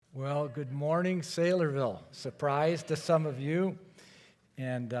Well, good morning, Saylorville. Surprise to some of you,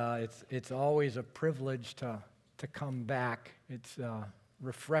 and it's always a privilege to come back. It's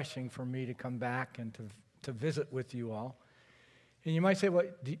refreshing for me to come back and to visit with you all. And you might say, "Well,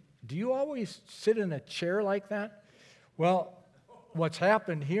 do you always sit in a chair like that?" Well, what's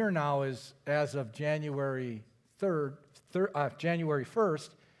happened here now is, as of January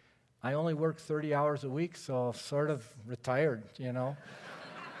 1st, I only work 30 hours a week, so I've sort of retired.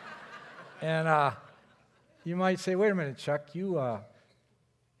 And you might say, "Wait a minute, Chuck, you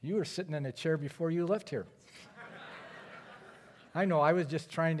were sitting in a chair before you left here." I know, I was just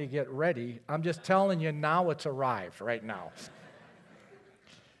trying to get ready. I'm just telling you now it's arrived right now.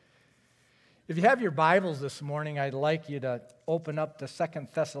 If you have your Bibles this morning, I'd like you to open up to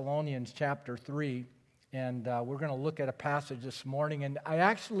 2 Thessalonians chapter 3, and we're going to look at a passage this morning. And I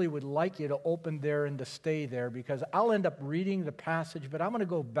actually would like you to open there and to stay there, because I'll end up reading the passage, but I'm going to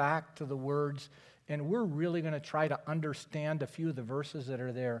go back to the words, and we're really going to try to understand a few of the verses that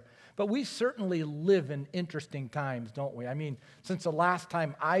are there. But we certainly live in interesting times, don't we? I mean, since the last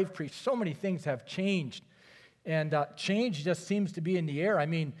time I've preached, so many things have changed, and change just seems to be in the air. I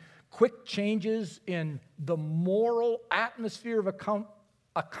mean, quick changes in the moral atmosphere of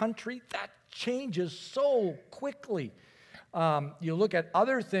a country, that changes so quickly. You look at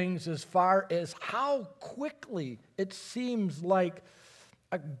other things as far as how quickly it seems like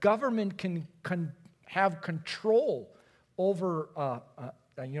a government can have control over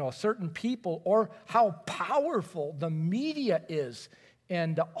certain people, or how powerful the media is.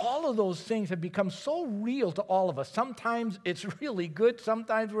 And all of those things have become so real to all of us. Sometimes it's really good.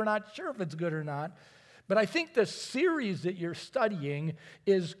 Sometimes we're not sure if it's good or not. But I think the series that you're studying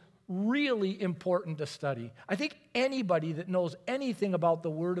is really important to study. I think anybody that knows anything about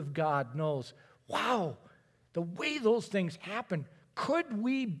the Word of God knows, wow, the way those things happen, could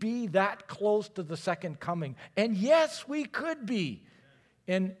we be that close to the second coming? And yes, we could be.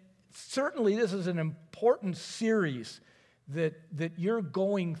 And certainly this is an important series that you're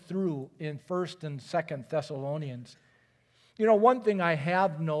going through in 1st and 2nd Thessalonians. You know, one thing I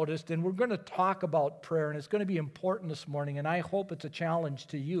have noticed, and we're going to talk about prayer, and it's going to be important this morning, and I hope it's a challenge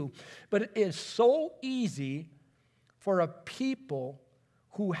to you, but it is so easy for a people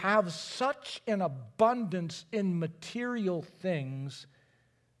who have such an abundance in material things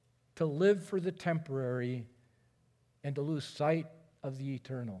to live for the temporary and to lose sight of the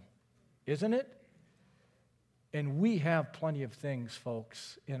eternal. Isn't it? And we have plenty of things,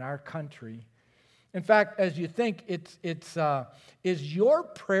 folks, in our country. In fact, as you think, is your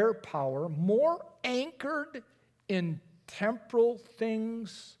prayer power more anchored in temporal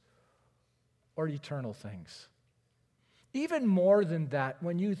things or eternal things? Even more than that,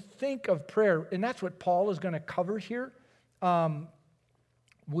 when you think of prayer, and that's what Paul is going to cover here,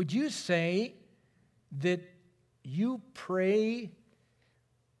 would you say that you pray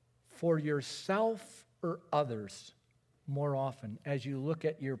for yourself or others more often as you look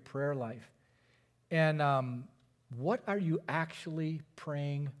at your prayer life? And what are you actually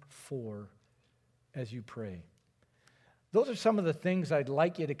praying for as you pray? Those are some of the things I'd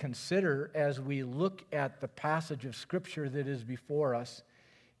like you to consider as we look at the passage of Scripture that is before us.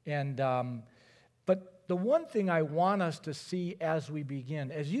 But the one thing I want us to see as we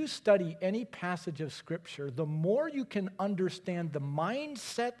begin, as you study any passage of Scripture, the more you can understand the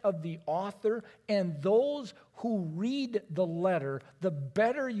mindset of the author and those who read the letter, the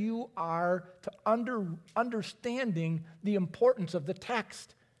better you are to understanding the importance of the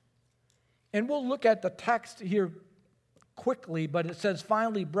text. And we'll look at the text here quickly, but it says,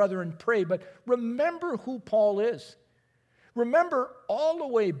 "Finally, brethren, pray." But remember who Paul is. Remember all the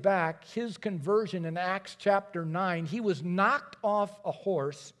way back his conversion in Acts chapter 9. He was knocked off a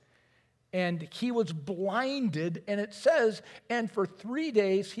horse and he was blinded. And it says, and for 3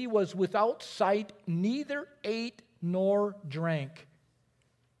 days he was without sight, neither ate nor drank.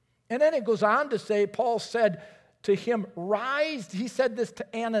 And then it goes on to say, Paul said to him, "Rise." He said this to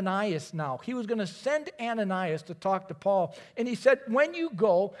Ananias now. He was going to send Ananias to talk to Paul. And he said, "When you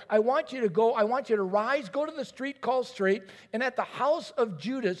go, I want you to rise, go to the street called Straight, and at the house of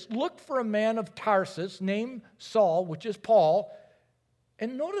Judas, look for a man of Tarsus named Saul," which is Paul.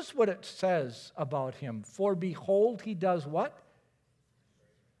 And notice what it says about him. "For behold, he does" what?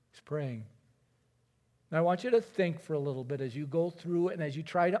 He's praying. Now, I want you to think for a little bit as you go through and as you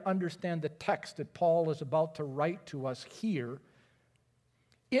try to understand the text that Paul is about to write to us here.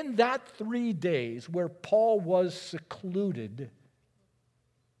 In that 3 days where Paul was secluded,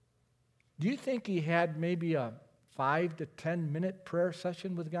 do you think he had maybe a 5 to 10 minute prayer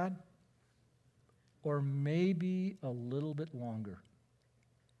session with God? Or maybe a little bit longer?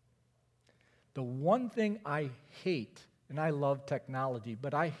 The one thing I hate, and I love technology,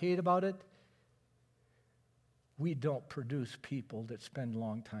 but I hate about it, we don't produce people that spend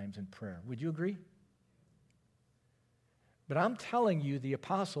long times in prayer. Would you agree? But I'm telling you, the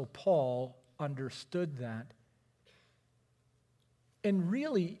Apostle Paul understood that. And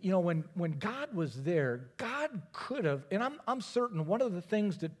really, when God was there, God could have, and I'm certain one of the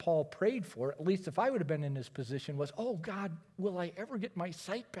things that Paul prayed for, at least if I would have been in his position, was, oh God, will I ever get my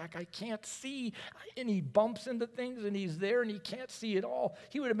sight back? I can't see. And he bumps into things and he's there and he can't see at all.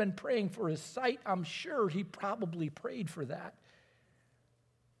 He would have been praying for his sight. I'm sure he probably prayed for that.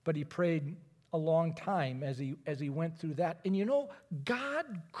 But he prayed a long time as he went through that. And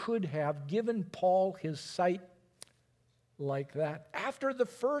God could have given Paul his sight like that. After the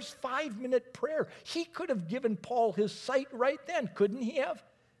first 5-minute prayer, he could have given Paul his sight right then, couldn't he have?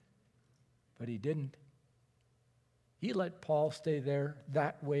 But he didn't. He let Paul stay there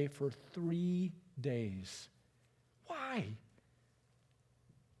that way for 3 days. Why?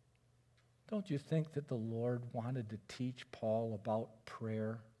 Don't you think that the Lord wanted to teach Paul about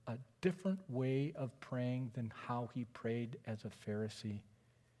prayer, a different way of praying than how he prayed as a Pharisee?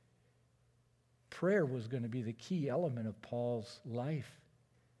 Prayer was going to be the key element of Paul's life.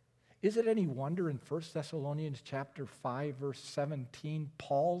 Is it any wonder in 1 Thessalonians chapter 5, verse 17,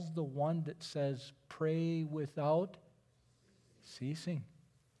 Paul's the one that says, pray without ceasing.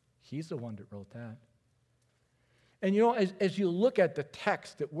 He's the one that wrote that. And as you look at the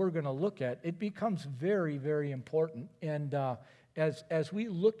text that we're going to look at, it becomes very, very important. And as we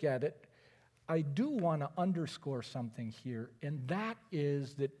look at it, I do want to underscore something here, and that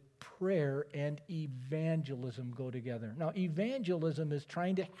is that prayer and evangelism go together. Now, evangelism is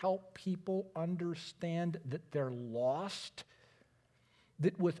trying to help people understand that they're lost,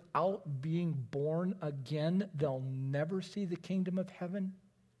 that without being born again, they'll never see the kingdom of heaven.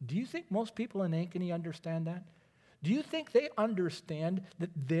 Do you think most people in Ankeny understand that? Do you think they understand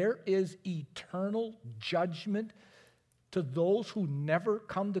that there is eternal judgment to those who never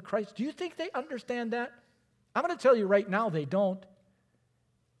come to Christ? Do you think they understand that? I'm going to tell you right now, they don't.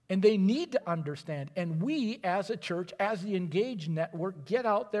 And they need to understand. And we, as a church, as the Engage Network, get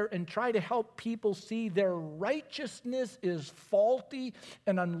out there and try to help people see their righteousness is faulty.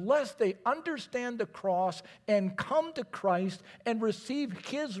 And unless they understand the cross and come to Christ and receive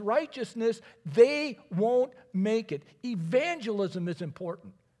His righteousness, they won't make it. Evangelism is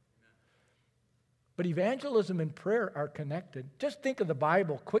important. But evangelism and prayer are connected. Just think of the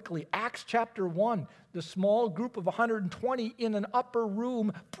Bible quickly. Acts chapter 1, the small group of 120 in an upper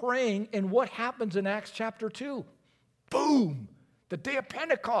room praying. And what happens in Acts chapter 2? Boom! The day of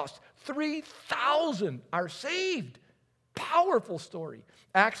Pentecost, 3,000 are saved. Powerful story.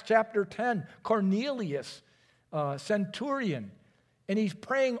 Acts chapter 10, Cornelius, centurion. And he's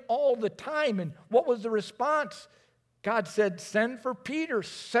praying all the time. And what was the response? God said, send for Peter,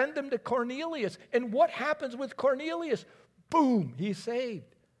 send him to Cornelius. And what happens with Cornelius? Boom, he's saved.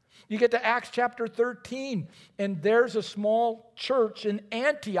 You get to Acts chapter 13, and there's a small church in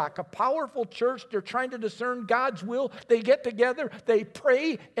Antioch, a powerful church. They're trying to discern God's will. They get together, they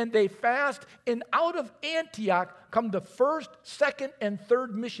pray, and they fast. And out of Antioch come the first, second, and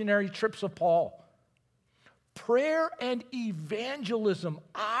third missionary trips of Paul. Prayer and evangelism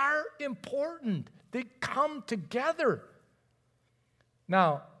are important. They come together.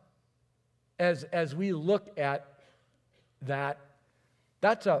 Now, as we look at that,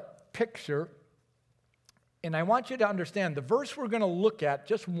 that's a picture. And I want you to understand, the verse we're going to look at,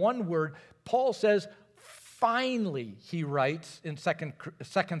 just one word, Paul says, finally, he writes in 2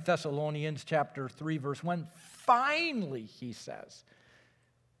 Thessalonians chapter 3, verse 1, finally, he says.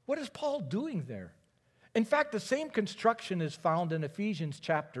 What is Paul doing there? In fact, the same construction is found in Ephesians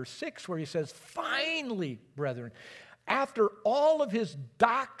chapter 6, where he says, finally, brethren, after all of his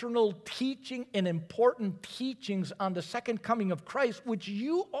doctrinal teaching and important teachings on the second coming of Christ, which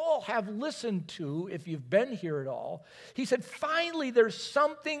you all have listened to if you've been here at all, he said, finally, there's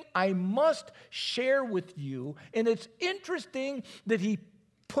something I must share with you. And it's interesting that he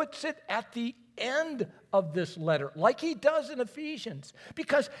puts it at the end of this letter, like he does in Ephesians,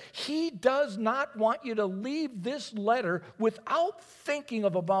 because he does not want you to leave this letter without thinking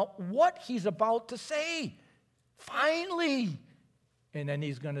about what he's about to say. Finally. And then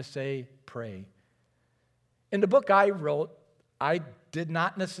he's going to say, pray. In the book I wrote, I did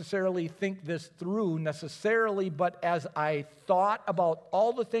not necessarily think this through necessarily, but as I thought about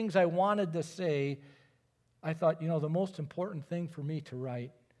all the things I wanted to say, I thought, the most important thing for me to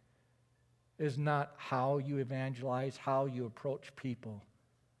write is not how you evangelize, how you approach people.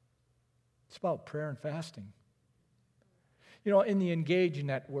 It's about prayer and fasting. You know, in the Engage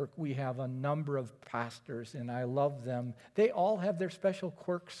Network, we have a number of pastors, and I love them. They all have their special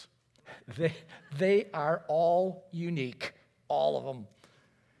quirks. They are all unique, all of them.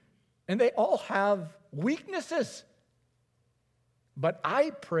 And they all have weaknesses. But I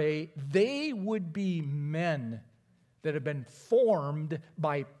pray they would be men that have been formed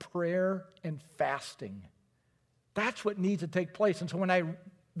by prayer and fasting. That's what needs to take place. And so when I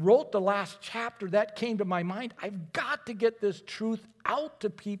wrote the last chapter, that came to my mind. I've got to get this truth out to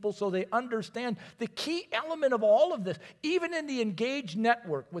people so they understand the key element of all of this. Even in the Engage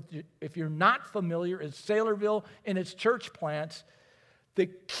Network, if you're not familiar, is Saylorville and its church plants. The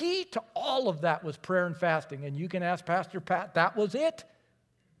key to all of that was prayer and fasting. And you can ask Pastor Pat, that was it.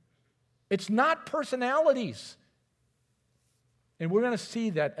 It's not personalities. And we're going to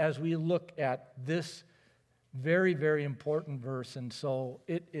see that as we look at this very, very important verse. And so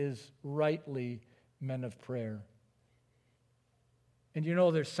it is rightly men of prayer. And you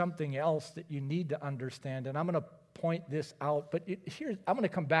know, there's something else that you need to understand. And I'm going to point this out. But I'm going to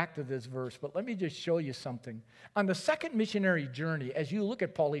come back to this verse. But let me just show you something. On the second missionary journey, as you look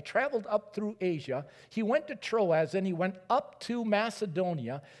at Paul, he traveled up through Asia. He went to Troas, then he went up to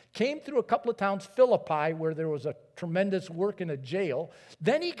Macedonia, came through a couple of towns, Philippi, where there was a tremendous work in a jail.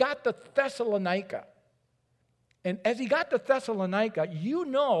 Then he got to Thessalonica. And as he got to Thessalonica, you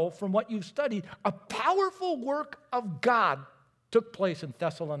know from what you've studied, a powerful work of God took place in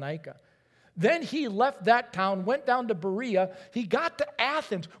Thessalonica. Then he left that town, went down to Berea. He got to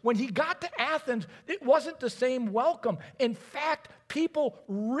Athens. When he got to Athens, it wasn't the same welcome. In fact, people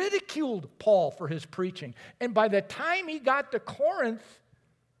ridiculed Paul for his preaching. And by the time he got to Corinth,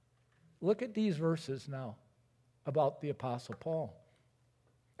 look at these verses now about the Apostle Paul.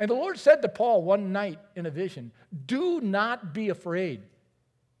 And the Lord said to Paul one night in a vision, "Do not be afraid."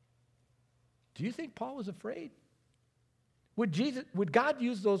 Do you think Paul was afraid? Would God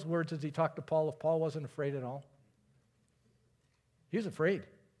use those words as he talked to Paul if Paul wasn't afraid at all? He was afraid.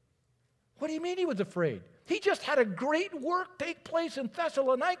 What do you mean he was afraid? He just had a great work take place in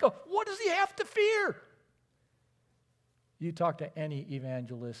Thessalonica. What does he have to fear? You talk to any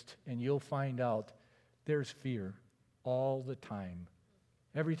evangelist and you'll find out there's fear all the time.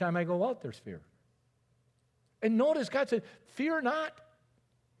 Every time I go out, there's fear. And notice God said, fear not,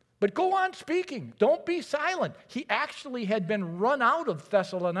 but go on speaking. Don't be silent. He actually had been run out of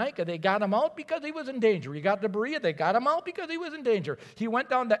Thessalonica. They got him out because he was in danger. He got to Berea. They got him out because he was in danger. He went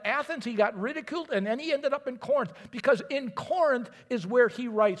down to Athens. He got ridiculed, and then he ended up in Corinth because in Corinth is where he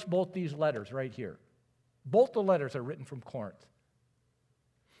writes both these letters right here. Both the letters are written from Corinth.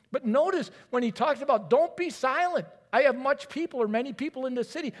 But notice when he talks about don't be silent. I have much people or many people in the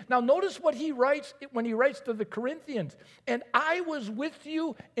city. Now notice what he writes when he writes to the Corinthians. And I was with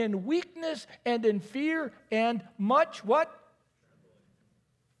you in weakness and in fear and much what?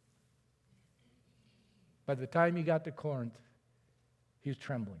 By the time he got to Corinth, he was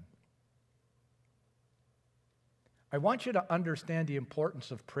trembling. I want you to understand the importance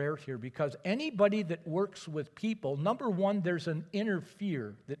of prayer here because anybody that works with people, number one, there's an inner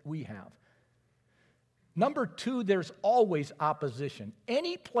fear that we have. Number two, there's always opposition.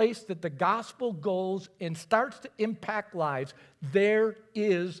 Any place that the gospel goes and starts to impact lives, there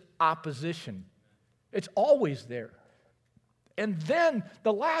is opposition. It's always there. And then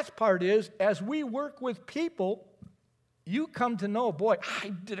the last part is, as we work with people, you come to know, boy,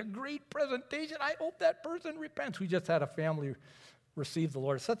 I did a great presentation. I hope that person repents. We just had a family receive the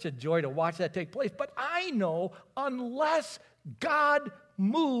Lord. It's such a joy to watch that take place. But I know unless God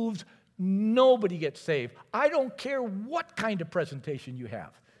moves, nobody gets saved. I don't care what kind of presentation you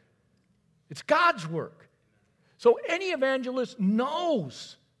have. It's God's work. So any evangelist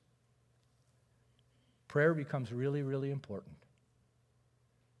knows prayer becomes really, really important.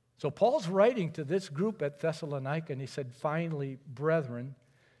 So Paul's writing to this group at Thessalonica, and he said, finally, brethren.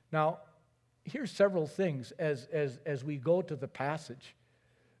 Now, here's several things as we go to the passage.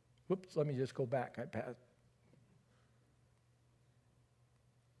 Whoops, let me just go back.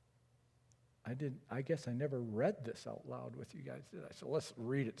 I guess I never read this out loud with you guys, did I? So let's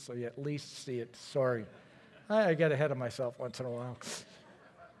read it so you at least see it. Sorry. I get ahead of myself once in a while.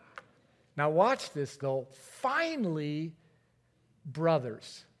 Now watch this, though. Finally,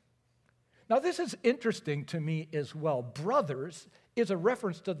 brothers. Now, this is interesting to me as well. Brothers is a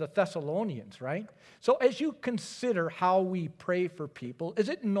reference to the Thessalonians, right? So as you consider how we pray for people, is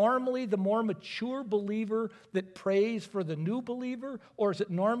it normally the more mature believer that prays for the new believer, or is it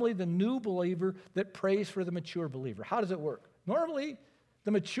normally the new believer that prays for the mature believer? How does it work? Normally,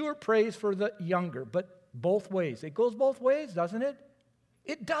 the mature prays for the younger, but both ways. It goes both ways, doesn't it?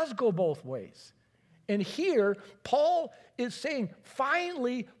 It does go both ways. And here, Paul is saying,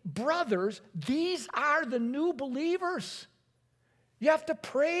 finally, brothers, these are the new believers. You have to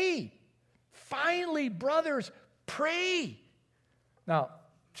pray. Finally, brothers, pray. Now,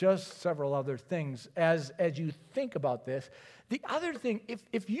 just several other things as you think about this. The other thing,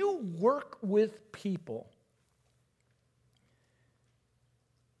 if you work with people,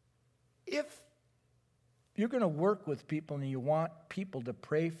 if you're going to work with people and you want people to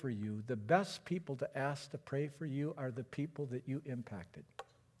pray for you, the best people to ask to pray for you are the people that you impacted.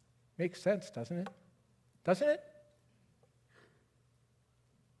 Makes sense, doesn't it? Doesn't it?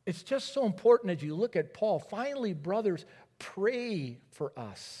 It's just so important as you look at Paul. Finally, brothers, pray for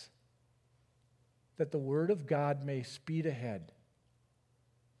us that the word of God may speed ahead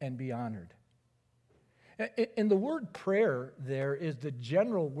and be honored. And the word prayer there is the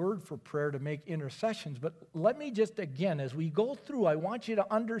general word for prayer to make intercessions. But let me just, again, as we go through, I want you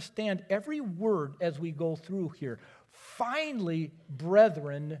to understand every word as we go through here. Finally,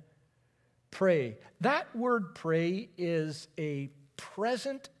 brethren, pray. That word pray is a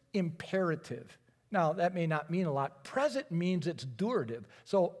present imperative. Now, that may not mean a lot. Present means it's durative.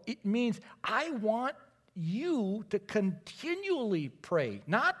 So it means I want you to continually pray,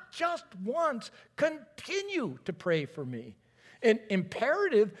 not just once, continue to pray for me. And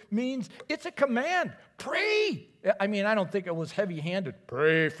imperative means it's a command. Pray. I mean, I don't think it was heavy-handed.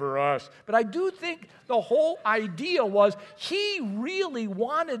 Pray for us. But I do think the whole idea was he really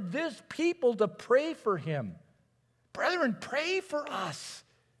wanted this people to pray for him. Brethren, pray for us.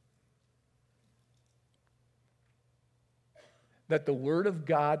 That the word of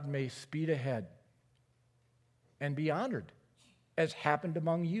God may speed ahead and be honored, as happened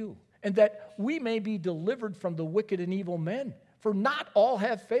among you, and that we may be delivered from the wicked and evil men. For not all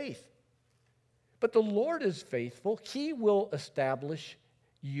have faith. But the Lord is faithful. He will establish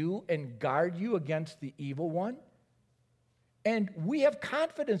you and guard you against the evil one. And we have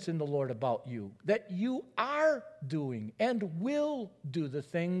confidence in the Lord about you, that you are doing and will do the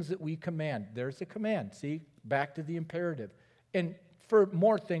things that we command. There's the command. See, back to the imperative. And for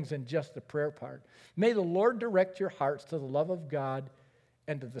more things than just the prayer part. May the Lord direct your hearts to the love of God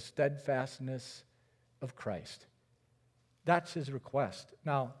and to the steadfastness of Christ. That's his request.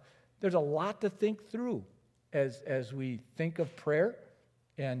 Now, there's a lot to think through as we think of prayer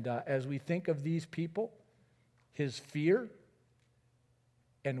and as we think of these people, his fear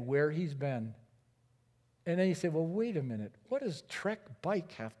and where he's been. And then you say, well, wait a minute. What does Trek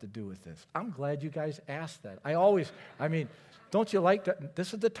Bike have to do with this? I'm glad you guys asked that. Don't you like that?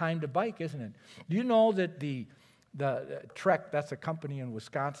 This is the time to bike, isn't it? Do you know that the Trek, that's a company in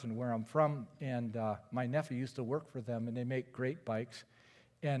Wisconsin where I'm from, and my nephew used to work for them, and they make great bikes.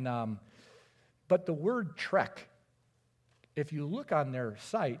 And but the word Trek, if you look on their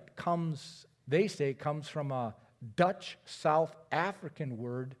site, they say comes from a Dutch South African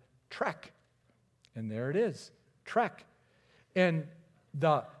word, trek. And there it is, trek. And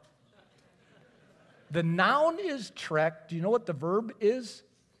the noun is trek. Do you know what the verb is?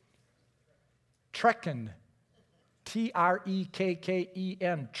 Trekken.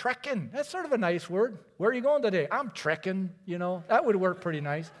 T-R-E-K-K-E-N. Trekken. That's sort of a nice word. Where are you going today? I'm trekking, That would work pretty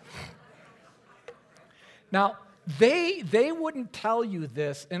nice. Now, they wouldn't tell you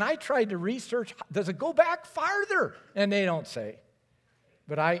this, and I tried to research, does it go back farther? And they don't say.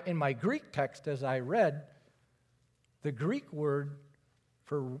 But in my Greek text, as I read, the Greek word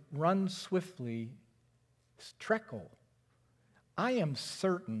for run swiftly is treko. I am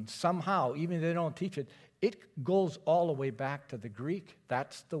certain somehow, even if they don't teach it, it goes all the way back to the Greek.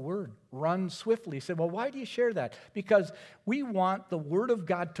 That's the word, run swiftly. You say, well, why do you share that? Because we want the word of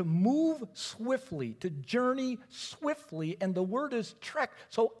God to move swiftly, to journey swiftly, and the word is trek.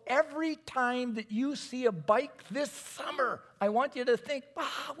 So every time that you see a bike this summer, I want you to think,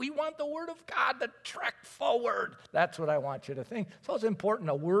 we want the word of God to trek forward. That's what I want you to think. So it's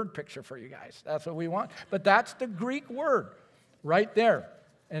important, a word picture for you guys. That's what we want. But that's the Greek word right there.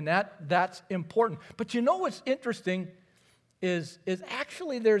 And that's important. But you know what's interesting is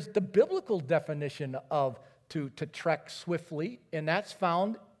actually there's the biblical definition of to trek swiftly, and that's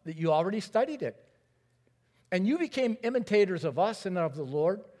found that you already studied it. And you became imitators of us and of the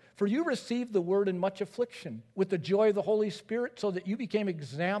Lord, for you received the word in much affliction with the joy of the Holy Spirit, so that you became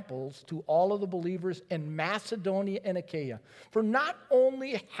examples to all of the believers in Macedonia and Achaia. For not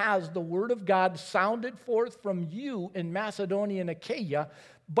only has the word of God sounded forth from you in Macedonia and Achaia,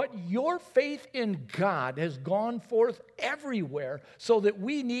 but your faith in God has gone forth everywhere, so that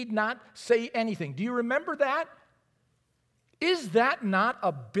we need not say anything. Do you remember that? Is that not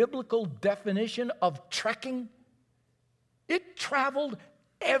a biblical definition of trekking? It traveled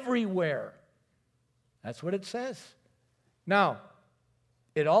everywhere. That's what it says. Now,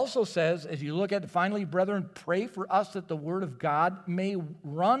 it also says, as you look at it, finally, brethren, pray for us that the word of God may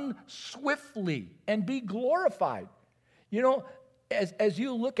run swiftly and be glorified. You know, as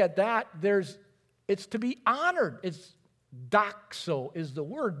you look at that, it's to be honored. It's doxo is the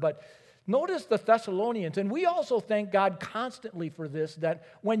word, but notice the Thessalonians, and we also thank God constantly for this, that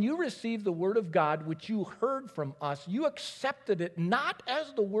when you received the word of God, which you heard from us, you accepted it not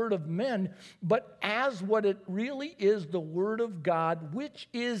as the word of men, but as what it really is, the word of God, which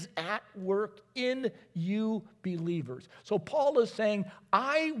is at work in you believers. So Paul is saying,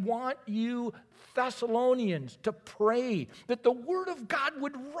 I want you Thessalonians to pray that the word of God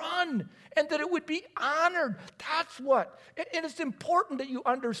would run and that it would be honored. That's what. And it's important that you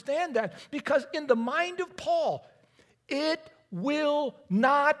understand that, because in the mind of Paul, it will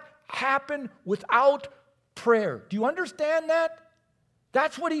not happen without prayer. Do you understand that?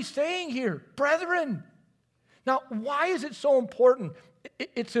 That's what he's saying here, brethren. Now, why is it so important?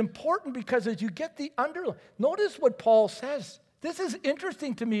 It's important because as you get the underline, notice what Paul says. This is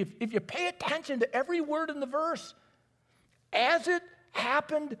interesting to me if you pay attention to every word in the verse. As it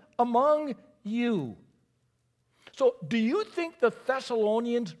happened among you. So, do you think the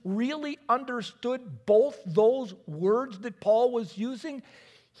Thessalonians really understood both those words that Paul was using?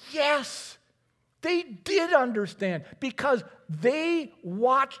 Yes, they did understand, because they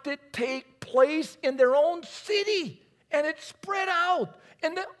watched it take place in their own city, and it spread out,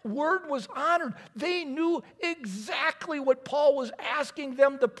 and the word was honored. They knew exactly what Paul was asking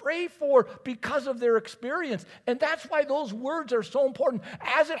them to pray for because of their experience, and that's why those words are so important.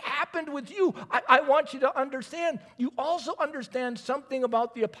 As it happened with you, I want you to understand. You also understand something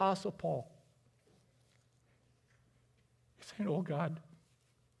about the Apostle Paul. He's saying, oh God,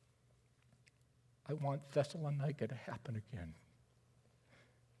 I want Thessalonica to happen again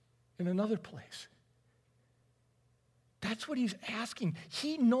in another place. That's what he's asking.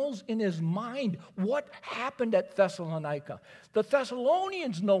 He knows in his mind what happened at Thessalonica. The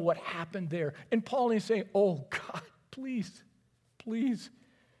Thessalonians know what happened there. And Paul is saying, oh God, please, please,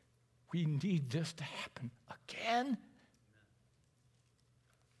 we need this to happen again.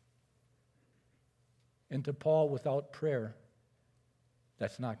 And to Paul, without prayer,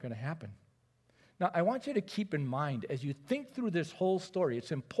 that's not going to happen. Now, I want you to keep in mind, as you think through this whole story,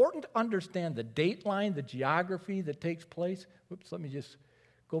 it's important to understand the date line, the geography that takes place. Whoops, let me just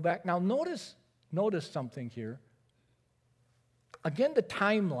go back. Now, notice something here. Again, the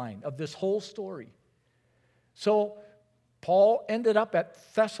timeline of this whole story. So, Paul ended up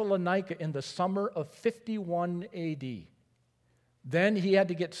at Thessalonica in the summer of 51 AD. Then he had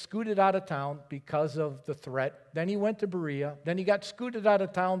to get scooted out of town because of the threat. Then he went to Berea. Then he got scooted out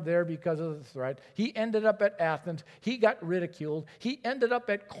of town there because of the threat. He ended up at Athens. He got ridiculed. He ended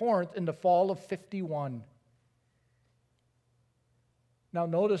up at Corinth in the fall of 51. Now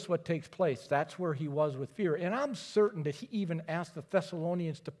notice what takes place. That's where he was with fear. And I'm certain that he even asked the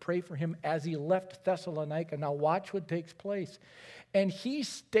Thessalonians to pray for him as he left Thessalonica. Now watch what takes place. And he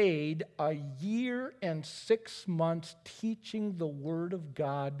stayed a year and 6 months teaching the word of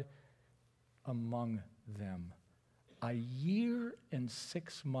God among them. A year and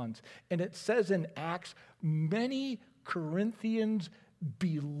 6 months. And it says in Acts, many Corinthians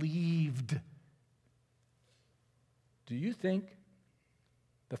believed. Do you think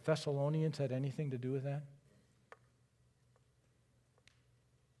the Thessalonians had anything to do with that?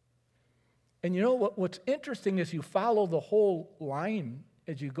 And you know what's interesting is you follow the whole line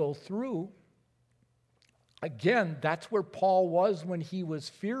as you go through. Again, that's where Paul was when he was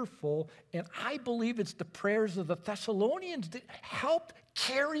fearful, and I believe it's the prayers of the Thessalonians that helped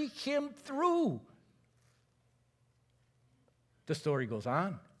carry him through. The story goes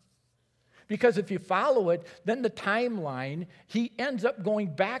on. Because if you follow it, then the timeline, he ends up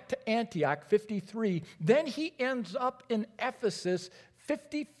going back to Antioch, 53. Then he ends up in Ephesus,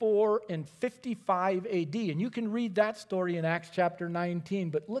 54 and 55 AD. And you can read that story in Acts chapter 19.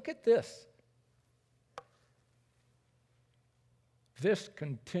 But look at this. This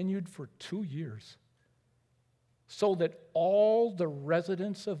continued for 2 years, so that all the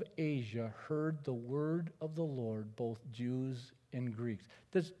residents of Asia heard the word of the Lord, both Jews and Greeks.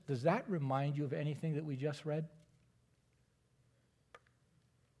 Does that remind you of anything that we just read?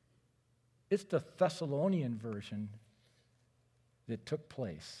 It's the Thessalonian version that took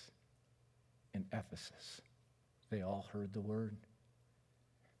place in Ephesus. They all heard the word.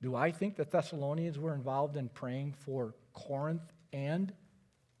 Do I think the Thessalonians were involved in praying for Corinth and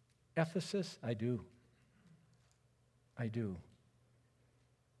Ephesus? I do. I do.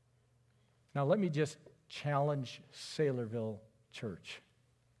 Now let me just challenge Saylorville Church.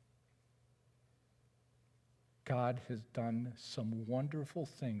 God has done some wonderful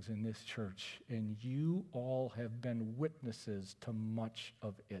things in this church, and you all have been witnesses to much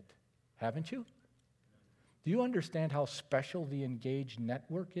of it, haven't you? Do you understand how special the Engage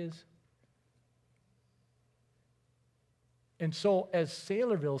Network is? And so as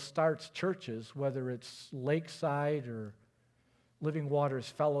Saylorville starts churches, whether it's Lakeside or Living Waters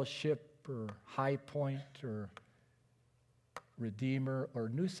Fellowship or High Point or Redeemer or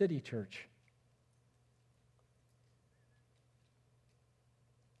New City Church,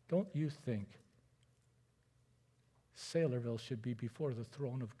 don't you think Saylorville should be before the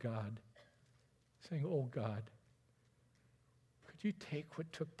throne of God, saying, oh God, could you take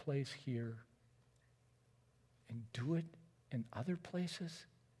what took place here and do it in other places?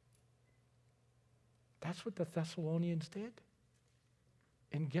 That's what the Thessalonians did.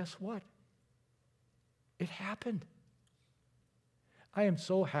 And guess what? It happened. I am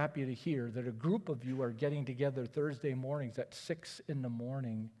so happy to hear that a group of you are getting together Thursday mornings at 6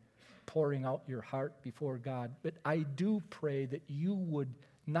 a.m, pouring out your heart before God. But I do pray that you would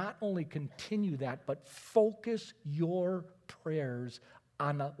not only continue that, but focus your prayers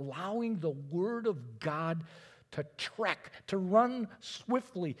on allowing the Word of God to trek, to run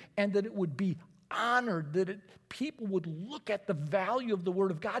swiftly, and that it would be honored, that people would look at the value of the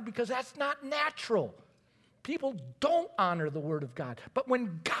Word of God, because that's not natural. People don't honor the Word of God. But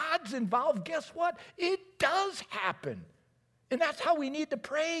when God's involved, guess what? It does happen. And that's how we need to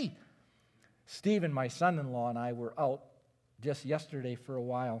pray. Stephen, my son-in-law, and I were out just yesterday for a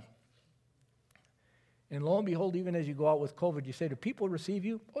while. And lo and behold, even as you go out with COVID, you say, do people receive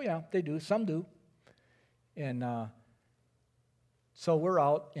you? Oh yeah, they do. Some do. And so we're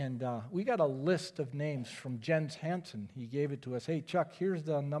out, and we got a list of names from Jens Hansen. He gave it to us. Hey, Chuck, here's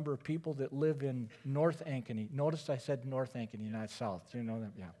the number of people that live in North Ankeny. Notice I said North Ankeny, not South. Do you know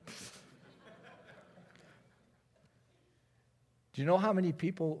that? Yeah. Do you know how many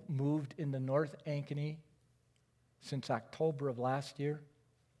people moved into North Ankeny since October of last year?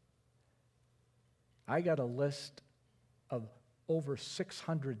 I got a list of over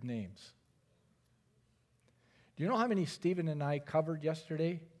 600 names. Do you know how many Stephen and I covered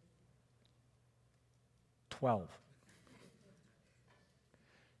yesterday? 12.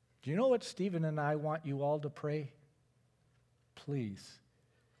 Do you know what Stephen and I want you all to pray? Please,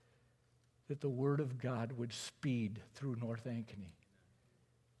 that the Word of God would speed through North Ankeny,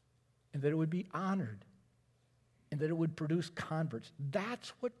 and that it would be honored, and that it would produce converts. That's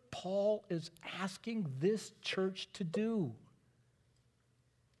what Paul is asking this church to do.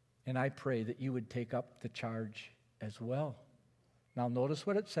 And I pray that you would take up the charge as well. Now notice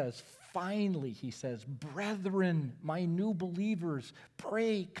what it says. Finally, he says, brethren, my new believers,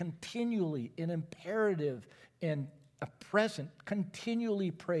 pray continually in imperative and a present. Continually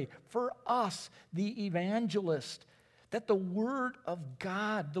pray for us, the evangelist, that the word of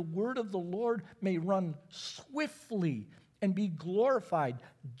God, the word of the Lord may run swiftly and be glorified,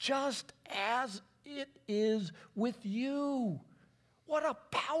 just as it is with you. What a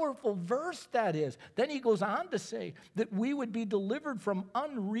powerful verse that is. Then he goes on to say that we would be delivered from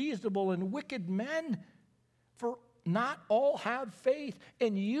unreasonable and wicked men, for not all have faith.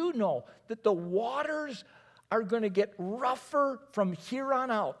 And you know that the waters are going to get rougher from here on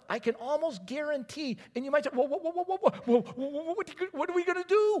out. I can almost guarantee. And you might say, what are we going to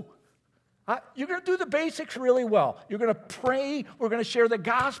do? You're going to do the basics really well. You're going to pray. We're going to share the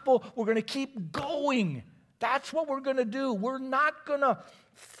gospel. We're going to keep going. That's what we're going to do. We're not going to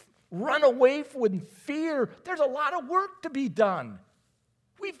run away with fear. There's a lot of work to be done.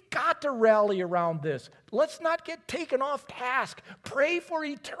 We've got to rally around this. Let's not get taken off task. Pray for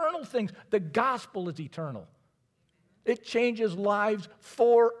eternal things. The gospel is eternal. It changes lives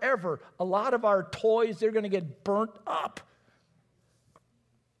forever. A lot of our toys, they're going to get burnt up.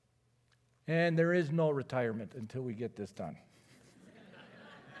 And there is no retirement until we get this done.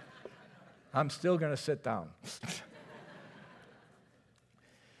 I'm still going to sit down.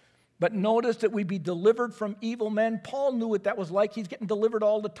 But notice that we be delivered from evil men. Paul knew what that was like. He's getting delivered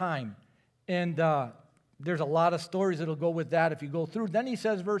all the time. And there's a lot of stories that'll go with that if you go through. Then he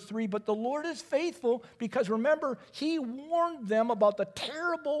says, verse 3, but the Lord is faithful, because remember, he warned them about the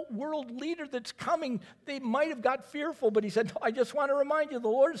terrible world leader that's coming. They might have got fearful, but he said, I just want to remind you, the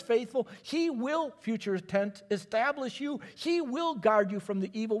Lord is faithful. He will, future tense, establish you. He will guard you from the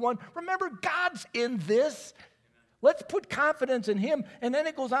evil one. Remember, God's in this. Let's put confidence in him. And then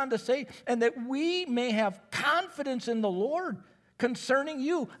it goes on to say, and that we may have confidence in the Lord concerning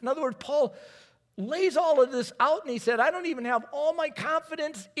you. In other words, Paul lays all of this out, and he said, I don't even have all my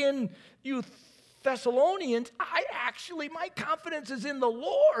confidence in you Thessalonians, my confidence is in the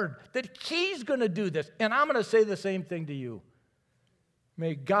Lord, that He's going to do this. And I'm going to say the same thing to you.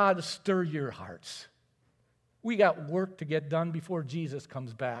 May God stir your hearts. We got work to get done before Jesus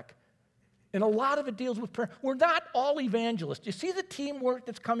comes back. And a lot of it deals with prayer. We're not all evangelists. You see the teamwork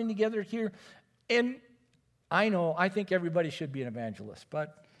that's coming together here? And I think everybody should be an evangelist,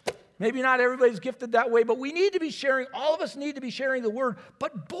 but maybe not everybody's gifted that way, but we need to be sharing, all of us need to be sharing the word.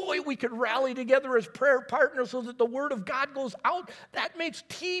 But boy, we could rally together as prayer partners so that the word of God goes out. That makes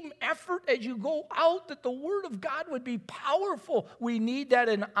team effort as you go out, that the word of God would be powerful. We need that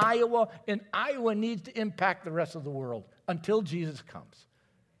in Iowa, and Iowa needs to impact the rest of the world until Jesus comes.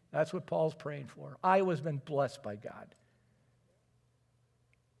 That's what Paul's praying for. Iowa's been blessed by God.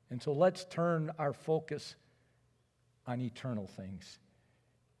 And so let's turn our focus on eternal things.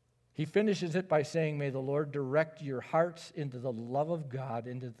 He finishes it by saying, may the Lord direct your hearts into the love of God,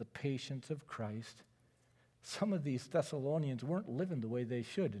 into the patience of Christ. Some of these Thessalonians weren't living the way they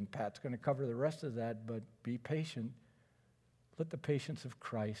should, and Pat's going to cover the rest of that, but be patient. Let the patience of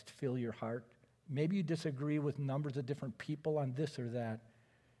Christ fill your heart. Maybe you disagree with numbers of different people on this or that.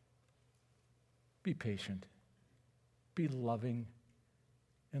 Be patient. Be loving.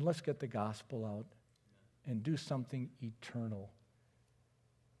 And let's get the gospel out and do something eternal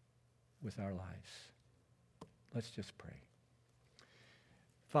with our lives. Let's just pray.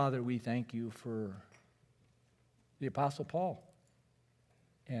 Father, we thank you for the Apostle Paul.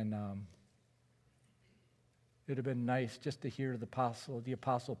 And it would have been nice just to hear the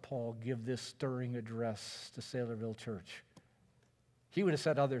Apostle Paul give this stirring address to Saylorville Church. He would have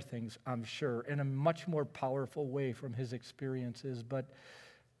said other things, I'm sure, in a much more powerful way from his experiences, but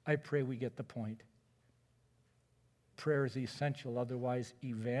I pray we get the point. Prayer is essential, otherwise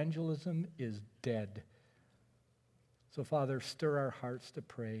evangelism is dead. So, Father, stir our hearts to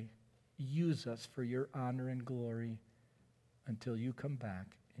pray. Use us for your honor and glory until you come back.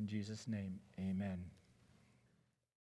 In Jesus' name, amen.